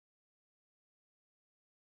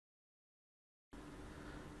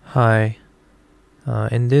Hi,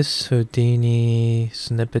 in this Houdini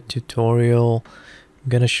Snippet tutorial, I'm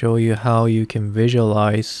gonna show you how you can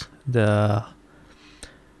visualize the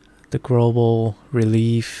global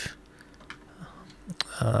relief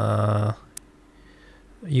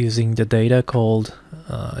using the data called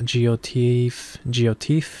GeoTIFF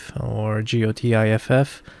or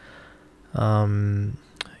GeoTIFF,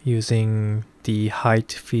 using the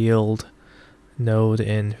HeightField node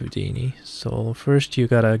in Houdini. So first you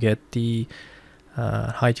gotta get the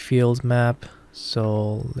HeightField map.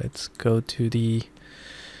 So let's go to the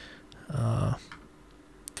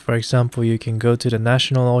for example, you can go to the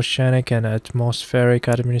National Oceanic and Atmospheric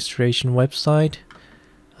Administration website,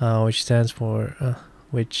 which stands for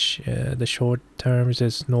the short terms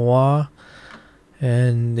is NOAA.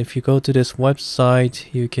 And if you go to this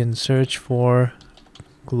website, you can search for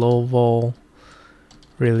global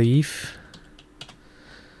relief,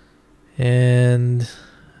 and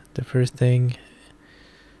the first thing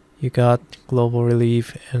you got global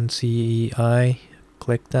relief NCEI.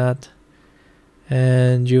 Click that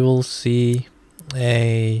and you will see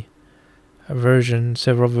several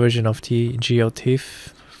versions of the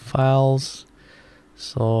GeoTIFF files.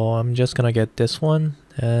 So I'm just gonna get this one,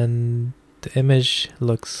 and the image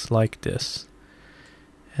looks like this.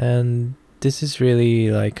 And this is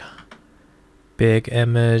really like big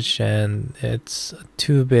image, and it's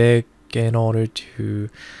too big in order to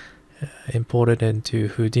import it into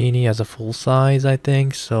Houdini as a full size, I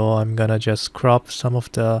think. So I'm gonna just crop some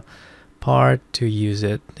of the part to use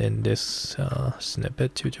it in this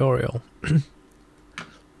snippet tutorial.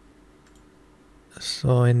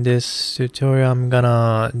 So in this tutorial I'm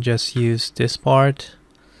gonna just use this part,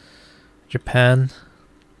 Japan,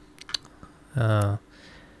 and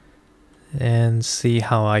see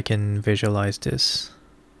how I can visualize this.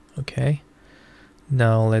 Okay,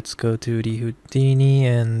 now let's go to the Houdini,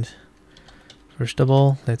 and first of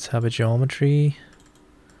all let's have a geometry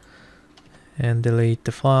and delete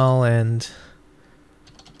the file. And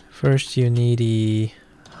first you need the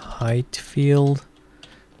HeightField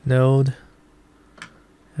node,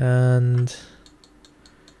 and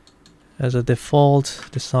as a default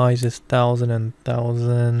the size is 1000 and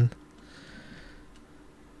 1000.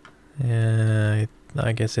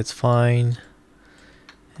 I guess it's fine.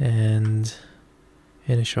 And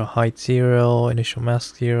initial height 0, initial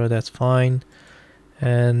mask 0, that's fine.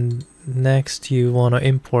 And next you want to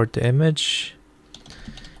import the image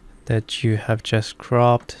that you have just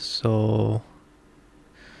cropped. So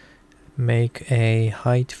make a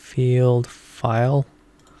HeightField file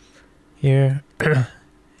here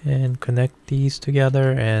and connect these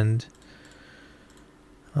together. And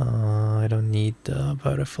I don't need the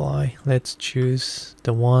butterfly. Let's choose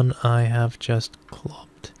the one I have just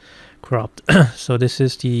cropped. So this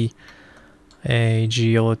is a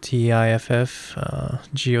GeoTIFF,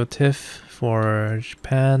 GeoTIFF for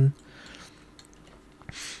Japan.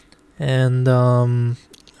 And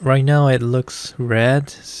right now it looks red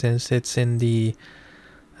since it's in the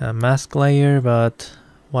mask layer, but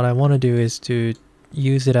what I want to do is to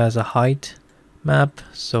use it as a height map.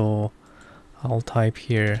 So I'll type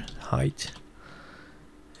here height,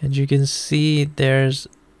 and you can see there's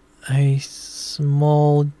a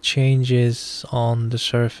small changes on the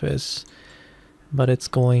surface, but it's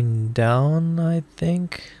going down, I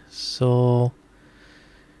think. So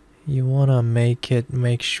you want to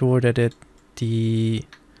make sure that the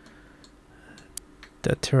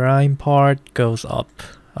terrain part goes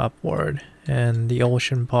upward and the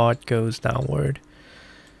ocean part goes downward.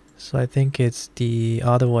 So I think it's the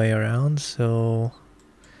other way around. So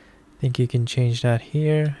I think you can change that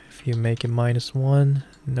here if you make it -1.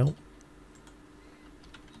 Nope.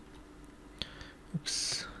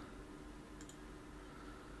 Oops.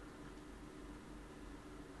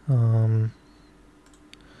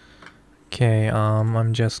 Okay,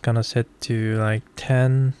 I'm just gonna set to like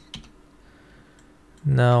 10.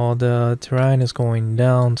 Now the terrain is going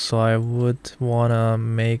down, so I would wanna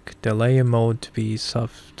make the layer mode to be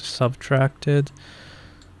subtracted.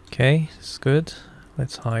 Okay, it's good.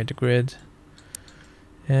 Let's hide the grid.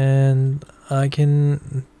 And I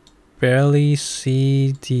can barely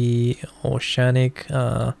see the oceanic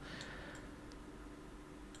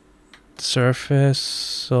surface,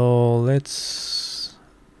 so let's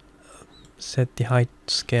set the height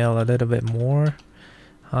scale a little bit more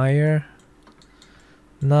higher.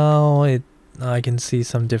 Now I can see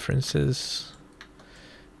some differences,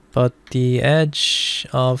 but the edge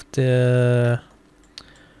of the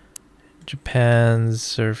Japan's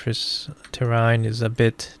surface terrain is a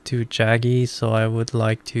bit too jaggy, so I would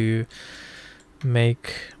like to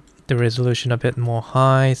make the resolution a bit more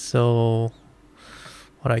high. So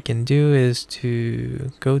what I can do is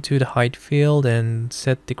to go to the height field and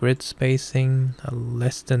set the grid spacing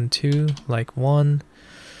less than 2, like 1,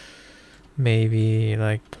 maybe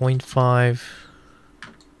like 0.5.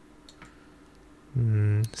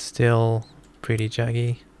 Still pretty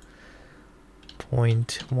jaggy.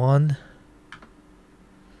 0.1.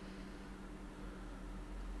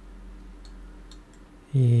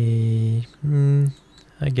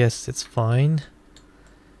 I guess it's fine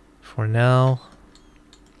for now.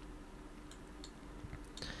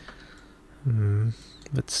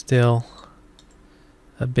 But still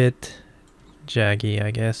a bit jaggy,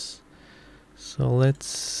 I guess. So let's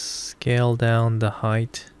scale down the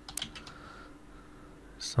height.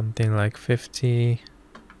 Something like 50.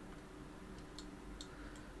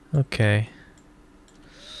 Okay.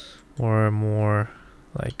 Or more,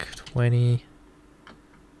 like 20.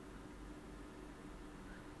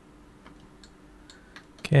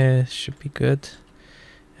 Okay, should be good.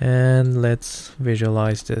 And let's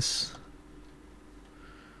visualize this.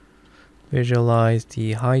 Visualize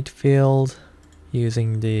the height field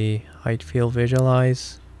using the HeightField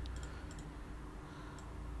Visualize.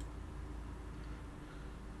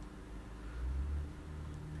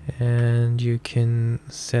 And you can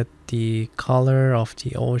set the color of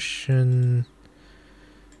the ocean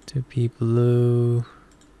to be blue.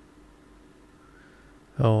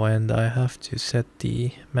 Oh, and I have to set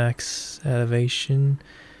the max elevation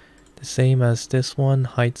the same as this one,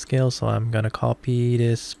 height scale. So I'm gonna copy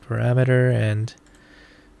this parameter and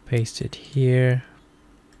paste it here.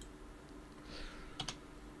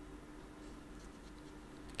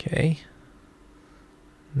 Okay.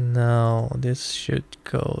 Now this should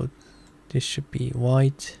be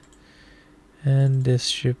white, and this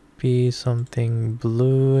should be something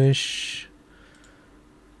bluish,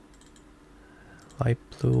 light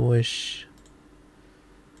bluish.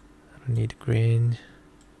 I don't need green.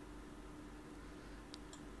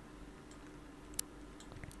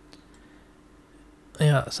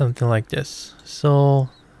 Yeah, something like this. So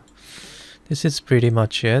this is pretty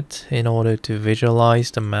much it in order to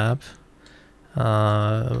visualize the map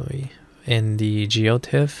in the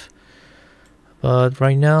GeoTIFF. But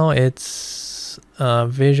right now it's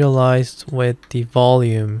visualized with the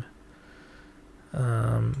volume,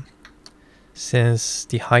 since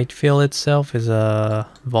the height field itself is a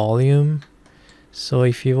volume. So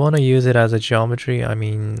if you want to use it as a geometry, I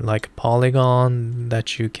mean like a polygon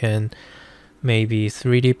that you can maybe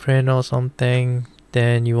 3D print or something,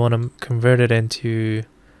 then you want to convert it into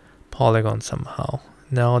polygon somehow.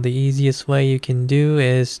 Now the easiest way you can do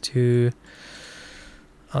is to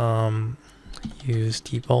use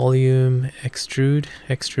the volume extrude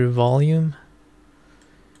volume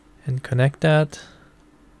and connect that.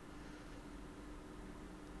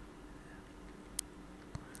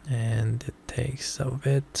 And it takes a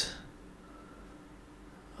bit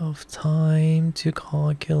of time to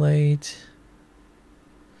calculate.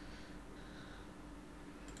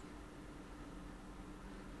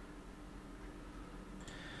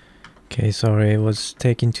 Okay, sorry, it was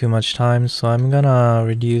taking too much time, so I'm gonna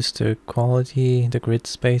reduce the quality, the grid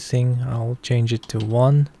spacing. I'll change it to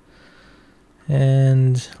 1.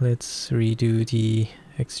 And let's redo the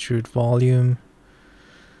extrude volume.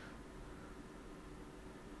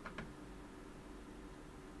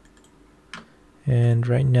 And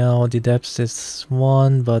right now the depth is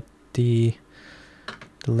 1, but the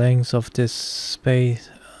length of this space,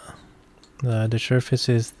 the surface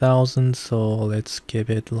is 1000, so let's give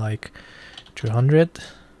it like 200.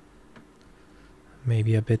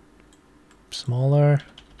 Maybe a bit smaller.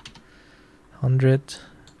 100.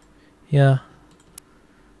 Yeah.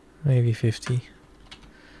 Maybe 50.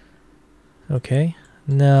 Okay.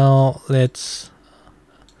 Now let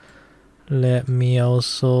me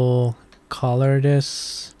also color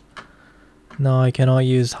this. Now I cannot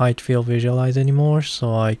use HeightField Visualize anymore,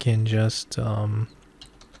 so I can just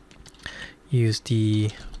use the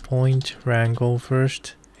point wrangle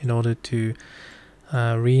first in order to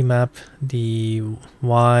remap the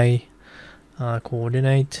Y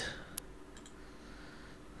coordinate.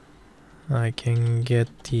 I can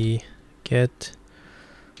get the get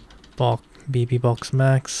box BB box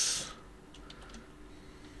max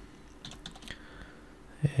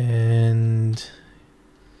and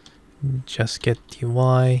just get the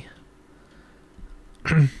Y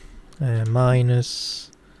and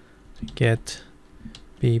minus get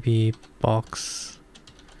BB box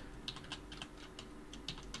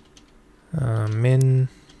min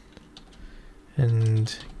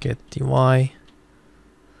and get the Y.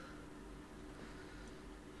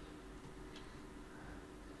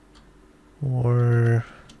 Or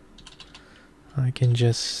I can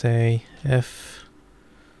just say F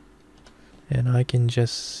And I can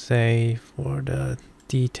just say for the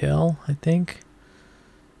detail, I think,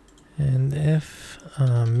 and if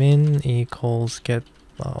min equals get,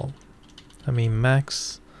 well, I mean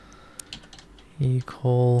max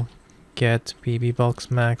equal get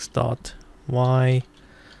bbbox max dot y,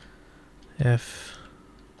 if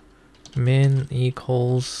min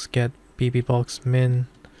equals get bbbox min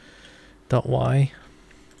dot y,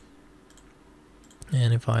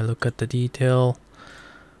 and if I look at the detail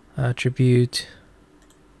attribute,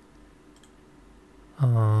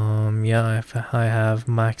 yeah, if I have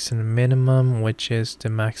max and minimum, which is the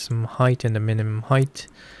maximum height and the minimum height.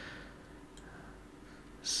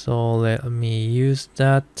 So let me use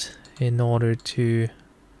that in order to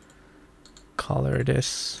color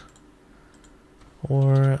this,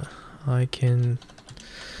 or I can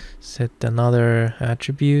set another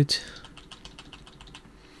attribute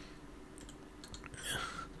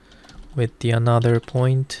with the another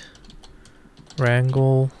point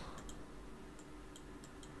wrangle,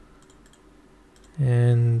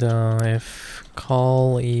 and if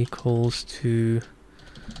call equals to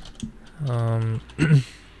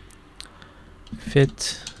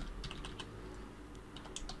fit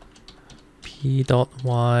p dot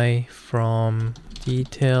y from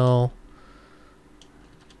detail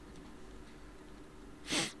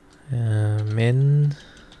min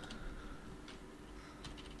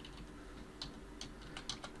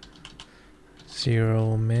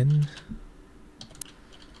zero min,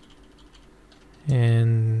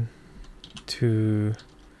 and to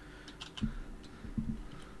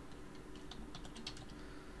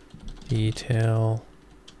detail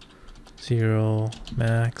 0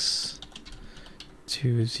 max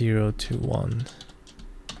to 0 to 1.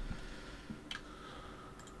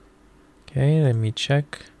 Okay, let me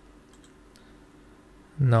check.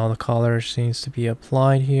 Now the color seems to be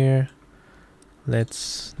applied here.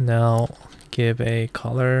 Let's now give a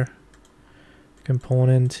color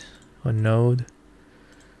component or node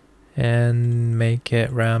and make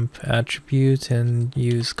it ramp attribute and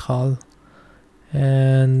use col,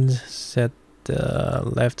 and set the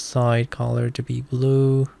left side color to be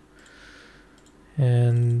blue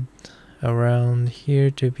and around here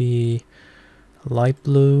to be light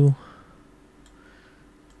blue,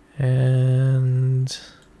 and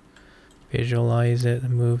visualize it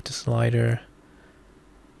and move the slider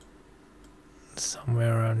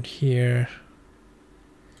somewhere around here,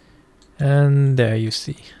 and there you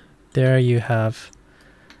see, there you have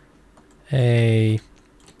a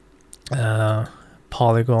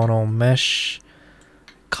polygonal mesh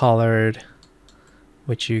colored,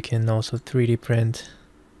 which you can also 3D print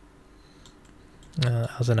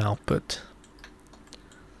as an output.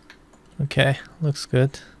 Okay, looks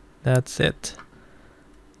good. That's it.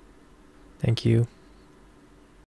 Thank you.